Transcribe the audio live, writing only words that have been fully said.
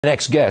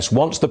Next guest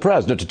wants the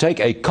president to take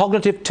a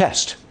cognitive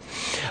test.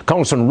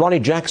 Congressman Ronny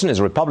Jackson is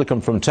a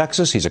Republican from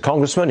Texas. He's a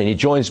congressman, and he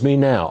joins me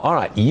now. All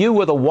right, you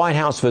were the White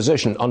House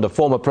physician under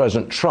former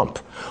President Trump.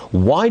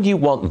 Why do you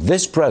want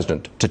this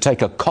president to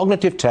take a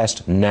cognitive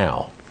test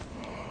now?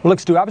 Well, look,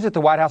 Stu, I was at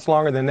the White House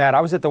longer than that. I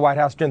was at the White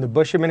House during the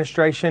Bush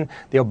administration,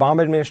 the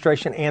Obama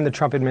administration, and the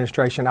Trump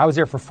administration. I was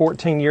there for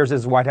 14 years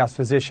as a White House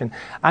physician.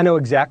 I know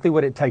exactly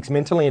what it takes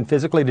mentally and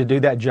physically to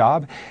do that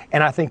job,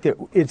 and I think that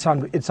it's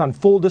on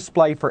full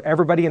display for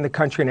everybody in the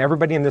country and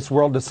everybody in this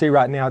world to see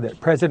right now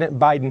that President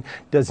Biden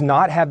does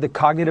not have the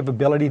cognitive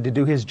ability to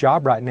do his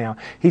job right now.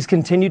 He's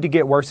continued to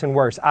get worse and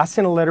worse. I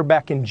sent a letter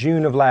back in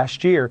June of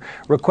last year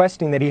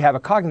requesting that he have a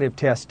cognitive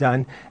test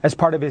done as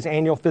part of his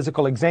annual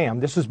physical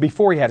exam. This was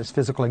before he had his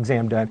physical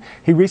exam done.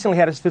 He recently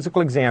had his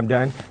physical exam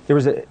done. There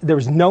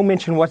was no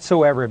mention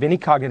whatsoever of any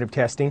cognitive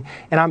testing.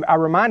 And I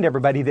remind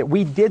everybody that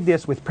we did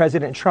this with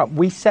President Trump.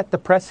 We set the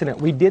precedent.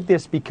 We did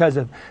this because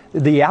of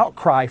the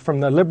outcry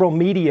from the liberal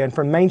media and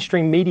from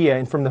mainstream media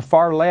and from the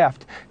far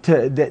left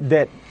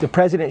that the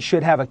president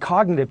should have a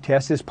cognitive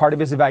test as part of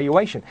his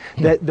evaluation.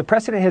 The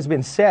precedent has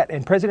been set,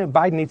 and President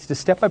Biden needs to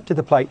step up to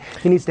the plate.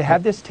 He needs to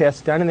have this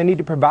test done, and they need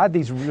to provide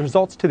these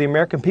results to the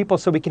American people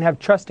so we can have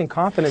trust and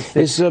confidence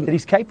that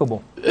he's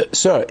capable.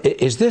 Sir,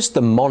 is this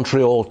the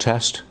Montreal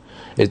test?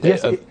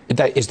 Yes,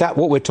 is that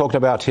what we're talking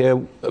about here?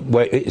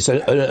 Where it's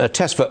a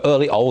test for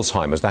early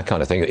Alzheimer's, that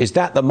kind of thing. Is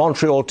that the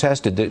Montreal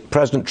test? Did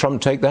President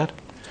Trump take that?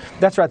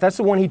 That's right. That's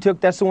the one he took.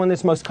 That's the one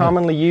that's most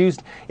commonly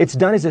used. It's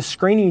done as a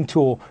screening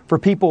tool for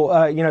people,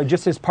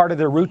 just as part of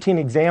their routine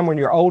exam when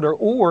you're older,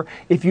 or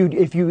if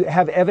you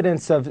have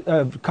evidence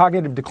of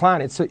cognitive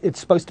decline, it's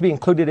supposed to be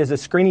included as a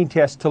screening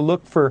test to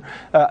look for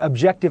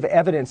objective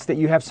evidence that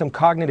you have some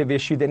cognitive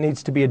issue that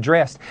needs to be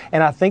addressed.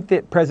 And I think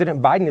that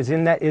President Biden is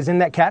in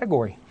that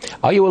category.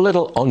 Are you a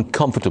little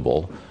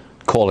uncomfortable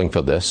calling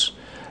for this?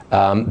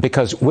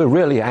 Because we're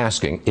really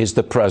asking, is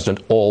the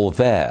president all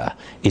there?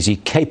 Is he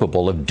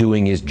capable of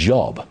doing his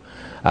job?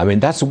 I mean,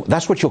 that's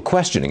what you're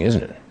questioning,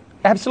 isn't it?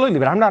 Absolutely,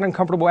 but I'm not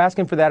uncomfortable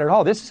asking for that at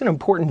all. This is an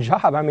important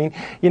job. I mean,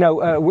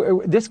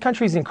 this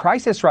country's in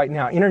crisis right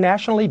now,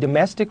 internationally,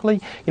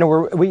 domestically.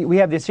 We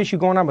have this issue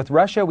going on with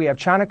Russia. We have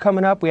China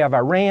coming up. We have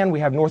Iran.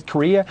 We have North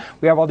Korea.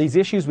 We have all these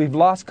issues. We've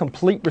lost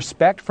complete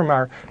respect from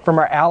our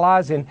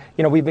allies, and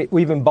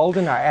we've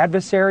emboldened our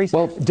adversaries.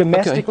 Well,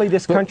 domestically,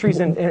 this country's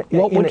in a.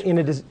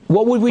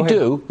 What would we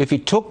do if he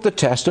took the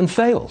test and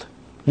failed?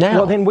 Now.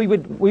 Well, then we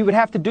would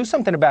have to do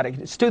something about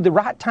it. Stu, the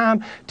right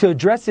time to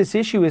address this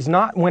issue is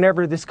not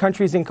whenever this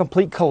country is in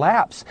complete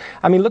collapse.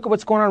 I mean, look at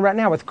what's going on right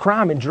now with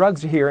crime and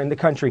drugs here in the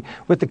country.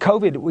 With the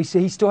COVID, we see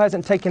he still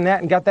hasn't taken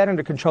that and got that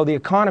under control. The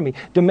economy,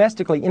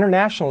 domestically,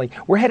 internationally,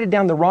 we're headed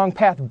down the wrong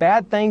path.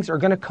 Bad things are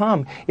going to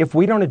come if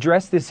we don't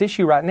address this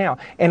issue right now.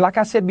 And like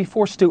I said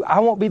before, Stu, I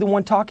won't be the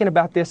one talking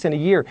about this in a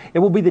year. It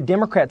will be the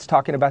Democrats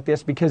talking about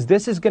this, because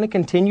this is going to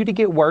continue to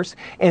get worse,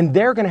 and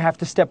they're going to have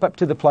to step up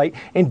to the plate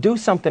and do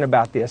something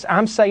about this.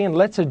 I'm saying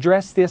let's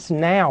address this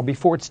now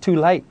before it's too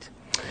late.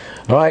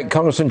 All right,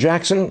 Congressman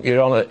Jackson,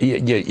 you're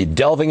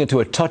delving into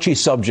a touchy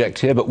subject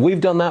here, but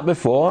we've done that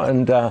before,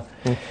 and all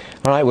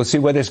right, we'll see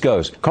where this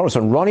goes.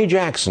 Congressman Ronny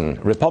Jackson,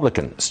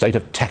 Republican, state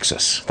of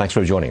Texas. Thanks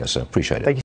for joining us, sir. Appreciate it. Thank you.